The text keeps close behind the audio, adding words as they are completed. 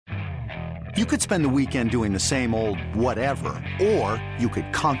You could spend the weekend doing the same old whatever, or you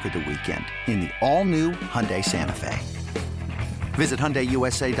could conquer the weekend in the all-new Hyundai Santa Fe. Visit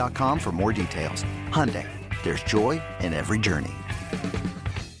HyundaiUSA.com for more details. Hyundai, there's joy in every journey.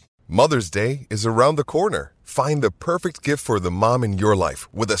 Mother's Day is around the corner. Find the perfect gift for the mom in your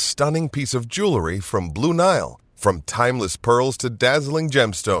life with a stunning piece of jewelry from Blue Nile. From timeless pearls to dazzling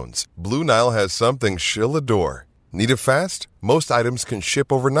gemstones, Blue Nile has something she'll adore. Need it fast? Most items can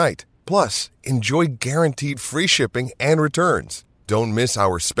ship overnight. Plus, enjoy guaranteed free shipping and returns. Don't miss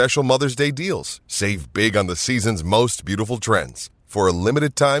our special Mother's Day deals. Save big on the season's most beautiful trends. For a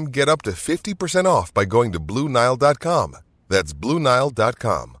limited time, get up to 50% off by going to BlueNile.com. That's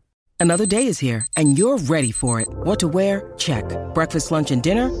BlueNile.com. Another day is here, and you're ready for it. What to wear? Check. Breakfast, lunch, and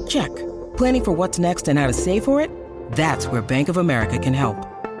dinner? Check. Planning for what's next and how to save for it? That's where Bank of America can help.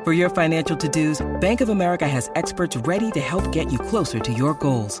 For your financial to-dos, Bank of America has experts ready to help get you closer to your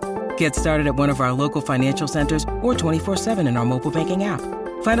goals. Get started at one of our local financial centers or 24/7 in our mobile banking app.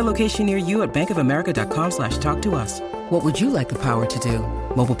 Find a location near you at bankofamerica.com/talktous. What would you like the power to do?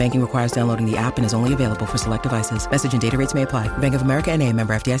 Mobile banking requires downloading the app and is only available for select devices. Message and data rates may apply. Bank of America N.A.,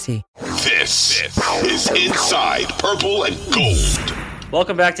 member FDIC. This is Inside Purple and Gold.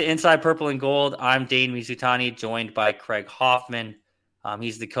 Welcome back to Inside Purple and Gold. I'm Dane Mizutani, joined by Craig Hoffman.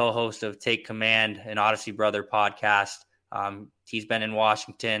 He's the co-host of Take Command, an Odyssey Brother podcast. He's been in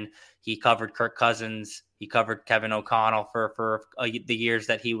Washington. He covered Kirk Cousins. He covered Kevin O'Connell for the years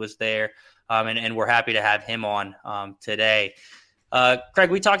that he was there. And we're happy to have him on today. Craig,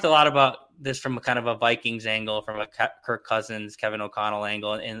 we talked a lot about this from a kind of a Vikings angle, from a Kirk Cousins, Kevin O'Connell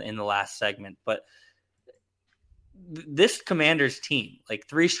angle in the last segment. But this Commanders team, like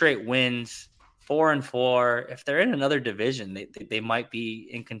 3 straight wins, 4-4. If they're in another division, they might be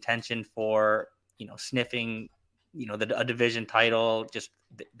in contention for, sniffing, a division title. Just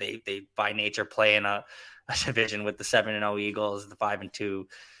they by nature play in a division with the 7-0 Eagles, the 5-2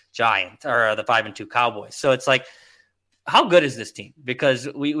 Giants, or the 5-2 Cowboys. So it's like, how good is this team? Because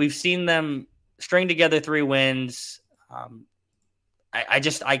we've seen them string together 3 wins. I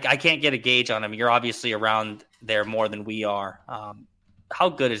can't get a gauge on them. You're obviously around there more than we are. How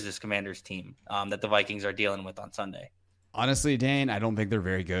good is this Commanders team that the Vikings are dealing with on Sunday? Honestly, Dane, I don't think they're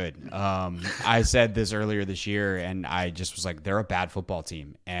very good. I said this earlier this year, and I just was like, they're a bad football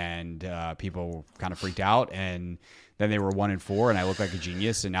team. And people kind of freaked out, and then they were 1-4, and I look like a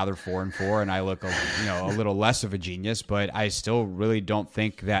genius, and now they're 4-4, and I look a little less of a genius. But I still really don't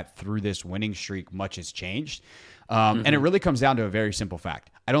think that through this winning streak much has changed. And it really comes down to a very simple fact.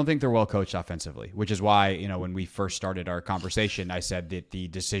 I don't think they're well coached offensively, which is why, when we first started our conversation, I said that the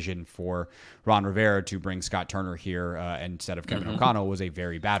decision for Ron Rivera to bring Scott Turner here instead of Kevin O'Connell was a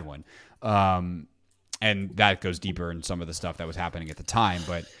very bad one. And that goes deeper in some of the stuff that was happening at the time.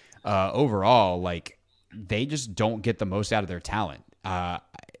 But overall, they just don't get the most out of their talent.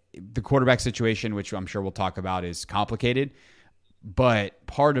 The quarterback situation, which I'm sure we'll talk about, is complicated. But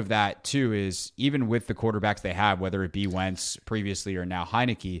part of that, too, is even with the quarterbacks they have, whether it be Wentz previously or now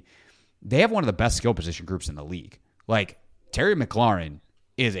Heineke, they have one of the best skill position groups in the league. Like, Terry McLaurin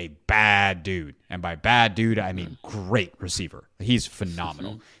is a bad dude. And by bad dude, I mean great receiver. He's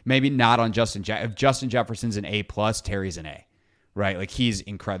phenomenal. Maybe not on Justin If Justin Jefferson's an A+, Terry's an A. Right? Like, he's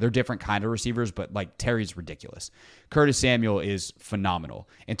incredible. They're different kind of receivers, but Terry's ridiculous. Curtis Samuel is phenomenal.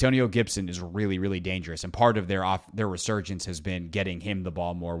 Antonio Gibson is really, really dangerous. And part of their resurgence has been getting him the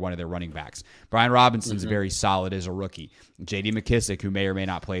ball more, one of their running backs. Brian Robinson's very solid as a rookie. J.D. McKissick, who may or may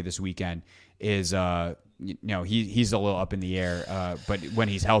not play this weekend, is he's a little up in the air. But when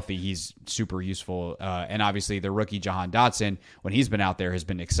he's healthy, he's super useful. And obviously the rookie Jahan Dotson, when he's been out there, has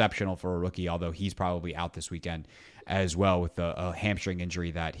been exceptional for a rookie, although he's probably out this weekend as well with a hamstring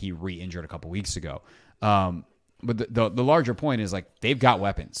injury that he re-injured a couple weeks ago. But the larger point is, they've got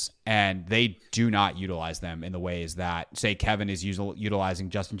weapons, and they do not utilize them in the ways that, say, Kevin is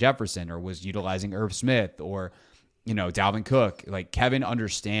utilizing Justin Jefferson or was utilizing Irv Smith or, Dalvin Cook. Kevin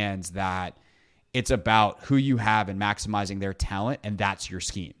understands that it's about who you have and maximizing their talent, and that's your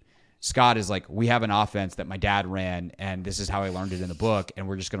scheme. Scott is like, we have an offense that my dad ran, and this is how I learned it in the book, and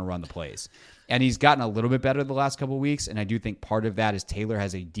we're just going to run the plays. And he's gotten a little bit better the last couple of weeks, and I do think part of that is Taylor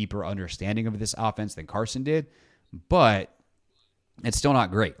has a deeper understanding of this offense than Carson did, but it's still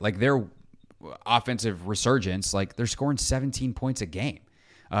not great. Their offensive resurgence, they're scoring 17 points a game.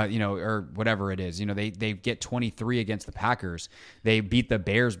 Or whatever it is. They get 23 against the Packers. They beat the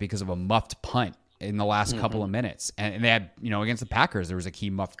Bears because of a muffed punt in the last couple of minutes. And they had, against the Packers, there was a key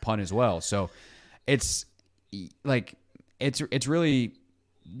muffed punt as well. So it's really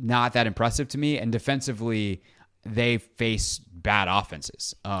not that impressive to me. And defensively, they face bad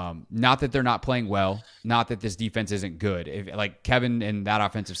offenses. Not that they're not playing well, not that this defense isn't good. Like Kevin and that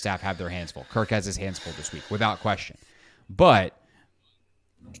offensive staff have their hands full. Kirk has his hands full this week, without question. But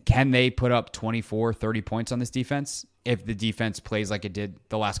can they put up 24, 30 points on this defense if the defense plays like it did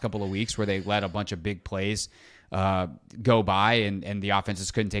the last couple of weeks where they let a bunch of big plays go by and the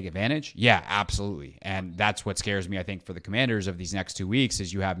offenses couldn't take advantage? Yeah, absolutely. And that's what scares me, I think, for the Commanders of these next 2 weeks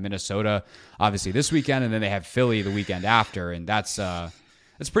is you have Minnesota, obviously, this weekend, and then they have Philly the weekend after. And that's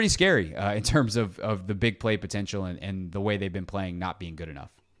pretty scary in terms of the big play potential and the way they've been playing not being good enough.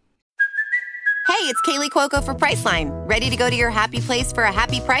 Hey, it's Kaylee Cuoco for Priceline. Ready to go to your happy place for a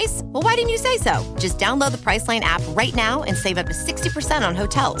happy price? Well, why didn't you say so? Just download the Priceline app right now and save up to 60% on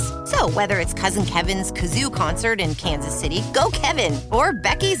hotels. So whether it's Cousin Kevin's Kazoo Concert in Kansas City, go Kevin, or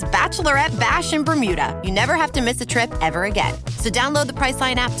Becky's Bachelorette Bash in Bermuda, you never have to miss a trip ever again. So download the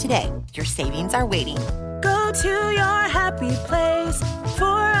Priceline app today. Your savings are waiting. Go to your happy place for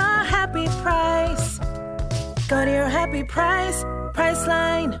a happy price. Go to your happy price,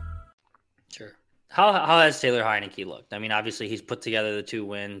 Priceline. Sure. How has Taylor Heinicke looked? I mean, obviously he's put together the 2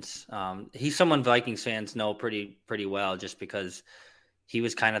 wins. He's someone Vikings fans know pretty well, just because he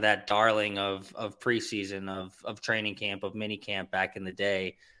was kind of that darling of preseason, of training camp, of mini camp back in the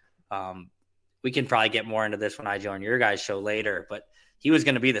day. We can probably get more into this when I join your guys' show later, but he was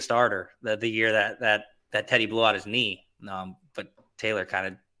going to be the starter the year that Teddy blew out his knee. But Taylor kind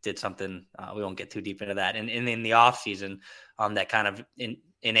of did something. We won't get too deep into that. And in the offseason, that kind of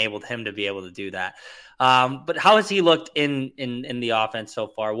enabled him to be able to do that. But how has he looked in the offense so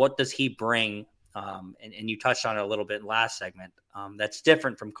far? What does he bring? And you touched on it a little bit in last segment. That's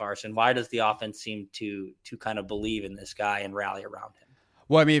different from Carson. Why does the offense seem to kind of believe in this guy and rally around him?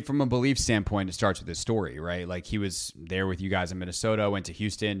 Well, I mean, from a belief standpoint, it starts with his story, right? Like he was there with you guys in Minnesota, went to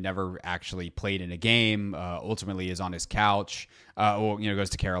Houston, never actually played in a game, ultimately is on his couch, goes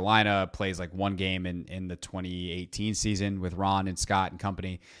to Carolina, plays like one game in the 2018 season with Ron and Scott and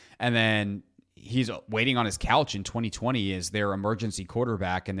company. And then he's waiting on his couch in 2020 as their emergency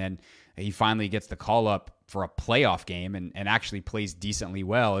quarterback. And then he finally gets the call up for a playoff game and actually plays decently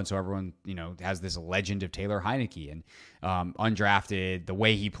well. And so everyone, has this legend of Taylor Heinicke and undrafted, the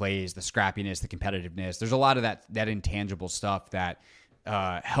way he plays, the scrappiness, the competitiveness. There's a lot of that intangible stuff that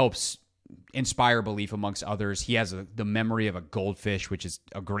helps inspire belief amongst others. He has the memory of a goldfish, which is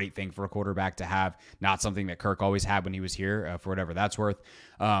a great thing for a quarterback to have, not something that Kirk always had when he was here, for whatever that's worth.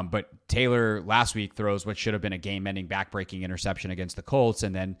 But Taylor last week throws what should have been a game-ending back-breaking interception against the Colts,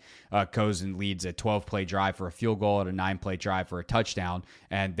 and then goes and leads a 12-play drive for a field goal and a 9-play drive for a touchdown,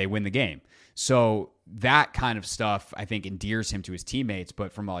 and they win the game. So that kind of stuff, I think, endears him to his teammates,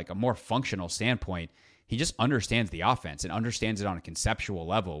 but from a more functional standpoint, he just understands the offense and understands it on a conceptual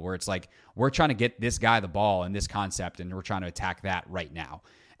level where it's like, we're trying to get this guy the ball in this concept and we're trying to attack that right now.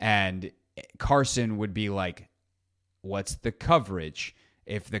 And Carson would be like, what's the coverage?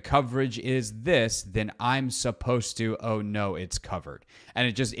 If the coverage is this, then I'm supposed to, oh no, it's covered. And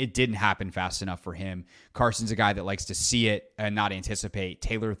it didn't happen fast enough for him. Carson's a guy that likes to see it and not anticipate.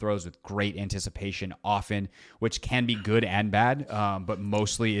 Taylor throws with great anticipation often, which can be good and bad, but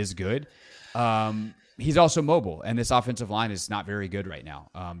mostly is good. He's also mobile, and this offensive line is not very good right now.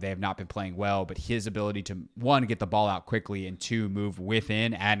 They have not been playing well, but his ability to, one, get the ball out quickly, and two, move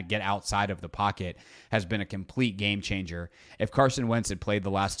within and get outside of the pocket has been a complete game changer. If Carson Wentz had played the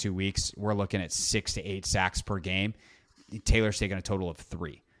last 2 weeks, we're looking at 6 to 8 sacks per game. Taylor's taken a total of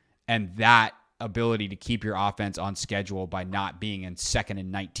 3. And that ability to keep your offense on schedule by not being in 2nd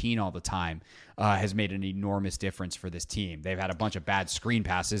and 19 all the time has made an enormous difference for this team. They've had a bunch of bad screen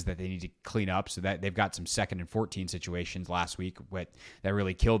passes that they need to clean up, so that they've got some 2nd and 14 situations last week that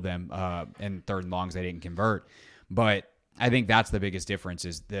really killed them, and 3rd and longs they didn't convert. But I think that's the biggest difference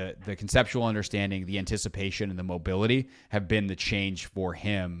is the conceptual understanding, the anticipation, and the mobility have been the change for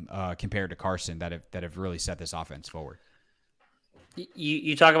him compared to Carson that have really set this offense forward.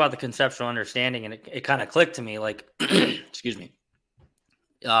 You talk about the conceptual understanding, and it kind of clicked to me. Like, excuse me,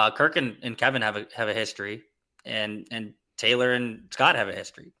 Kirk and Kevin have a history, and Taylor and Scott have a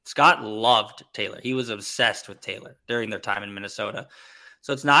history. Scott loved Taylor; he was obsessed with Taylor during their time in Minnesota.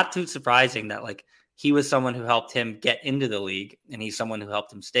 So it's not too surprising that he was someone who helped him get into the league, and he's someone who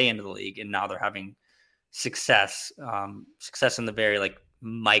helped him stay into the league, and now they're having success in the very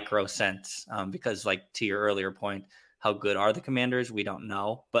micro sense. Because to your earlier point. How good are the Commanders? We don't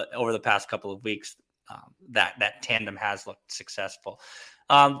know. But over the past couple of weeks, that tandem has looked successful.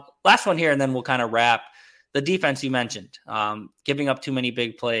 Last one here, and then we'll kind of wrap. The defense you mentioned, giving up too many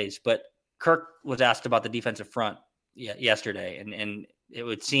big plays. But Kirk was asked about the defensive front yesterday, and it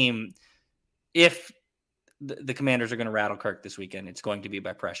would seem if the Commanders are going to rattle Kirk this weekend. It's going to be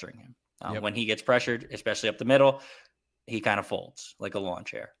by pressuring him. When he gets pressured, especially up the middle, he kind of folds like a lawn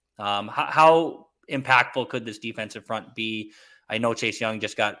chair. How impactful could this defensive front be? I know Chase Young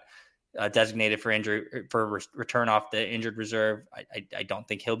just got designated for injury for return off the injured reserve. I don't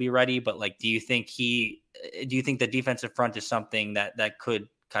think he'll be ready, but like, do you think the defensive front is something that could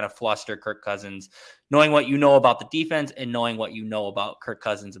kind of fluster Kirk Cousins, knowing what you know about the defense and knowing what you know about Kirk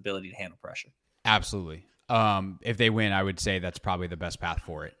Cousins' ability to handle pressure? Absolutely. If they win, I would say that's probably the best path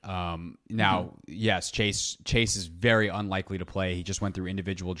for it. Now, yes, Chase is very unlikely to play. He just went through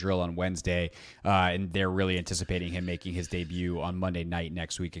individual drill on Wednesday, and they're really anticipating him making his debut on Monday night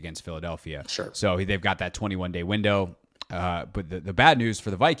next week against Philadelphia. Sure. So they've got that 21-day window. But the bad news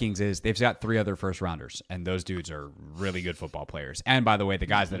for the Vikings is they've got 3 other first rounders, and those dudes are really good football players. And by the way, the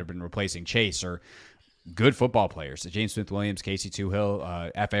guys that have been replacing Chase are good football players. James Smith-Williams, Casey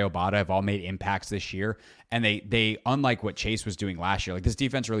Tuhill, F.A. Obata have all made impacts this year. And they unlike what Chase was doing last year, like this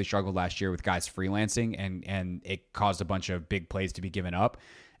defense really struggled last year with guys freelancing, and it caused a bunch of big plays to be given up.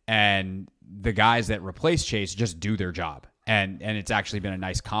 And the guys that replace Chase just do their job. And it's actually been a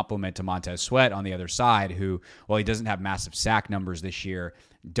nice compliment to Montez Sweat on the other side, who, while he doesn't have massive sack numbers this year,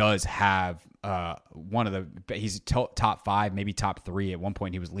 does have he's top 5, maybe top 3. At one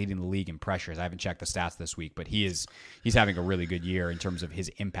point, he was leading the league in pressures. I haven't checked the stats this week, but he's having a really good year in terms of his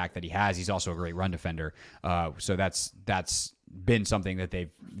impact that he has. He's also a great run defender. So that's been something that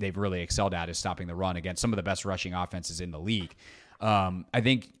they've really excelled at, is stopping the run against some of the best rushing offenses in the league. I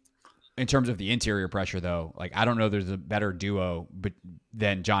think in terms of the interior pressure, though, like, I don't know there's a better duo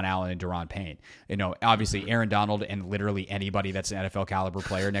than John Allen and Daron Payne. You know, obviously Aaron Donald and literally anybody that's an NFL caliber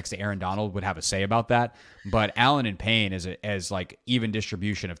player next to Aaron Donald would have a say about that. But Allen and Payne as like even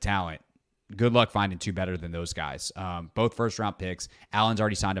distribution of talent, good luck finding 2 better than those guys. Both first round picks. Allen's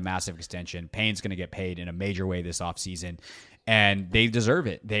already signed a massive extension. Payne's going to get paid in a major way this offseason. And they deserve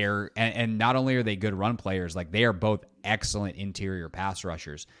it. And not only are they good run players, like, they are both excellent interior pass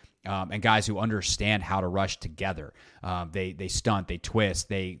rushers. And guys who understand how to rush together. They stunt, they twist,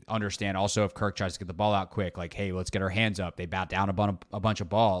 they understand also if Kirk tries to get the ball out quick, like, hey, let's get our hands up. They bat down a bunch of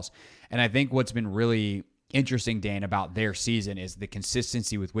balls. And I think what's been really interesting, Dane, about their season is the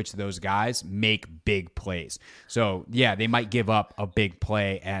consistency with which those guys make big plays. So, yeah, they might give up a big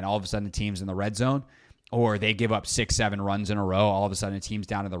play and all of a sudden the team's in the red zone, or they give up 6-7 runs in a row. All of a sudden, a team's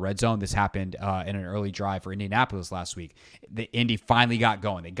down in the red zone. This happened in an early drive for Indianapolis last week. The Indy finally got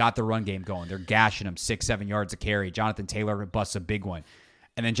going. They got the run game going. They're gashing them 6-7 yards a carry. Jonathan Taylor busts a big one.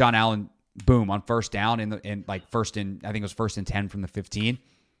 And then John Allen, boom, on first down, I think it was first and 10 from the 15.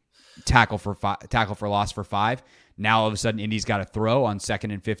 Tackle for loss for 5. Now, all of a sudden, Indy's got a throw on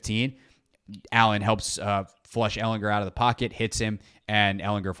 2nd and 15. Allen helps flush Ehlinger out of the pocket, hits him, and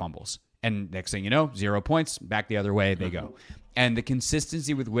Ehlinger fumbles. And next thing you know, 0 points, back the other way they go. And the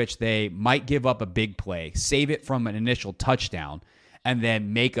consistency with which they might give up a big play, save it from an initial touchdown, and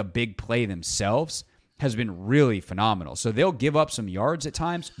then make a big play themselves has been really phenomenal. So they'll give up some yards at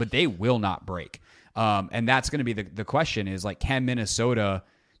times, but they will not break. And that's going to be the question is, like, can Minnesota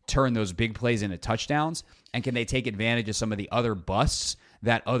turn those big plays into touchdowns? And can they take advantage of some of the other busts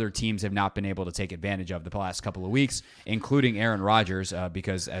that other teams have not been able to take advantage of the last couple of weeks, including Aaron Rodgers,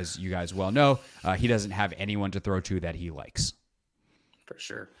 because as you guys well know, he doesn't have anyone to throw to that he likes. For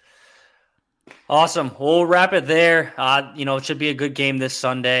sure. Awesome. We'll wrap it there. It should be a good game this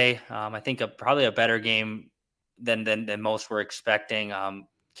Sunday. I think probably a better game than most were expecting.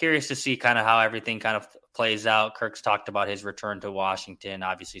 Curious to see kind of how everything kind of plays out. Kirk's talked about his return to Washington,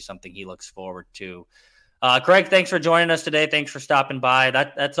 obviously something he looks forward to. Craig, thanks for joining us today. Thanks for stopping by.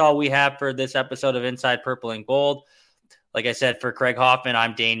 That's all we have for this episode of Inside Purple and Gold. Like I said, for Craig Hoffman,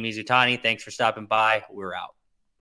 I'm Dane Mizutani. Thanks for stopping by. We're out.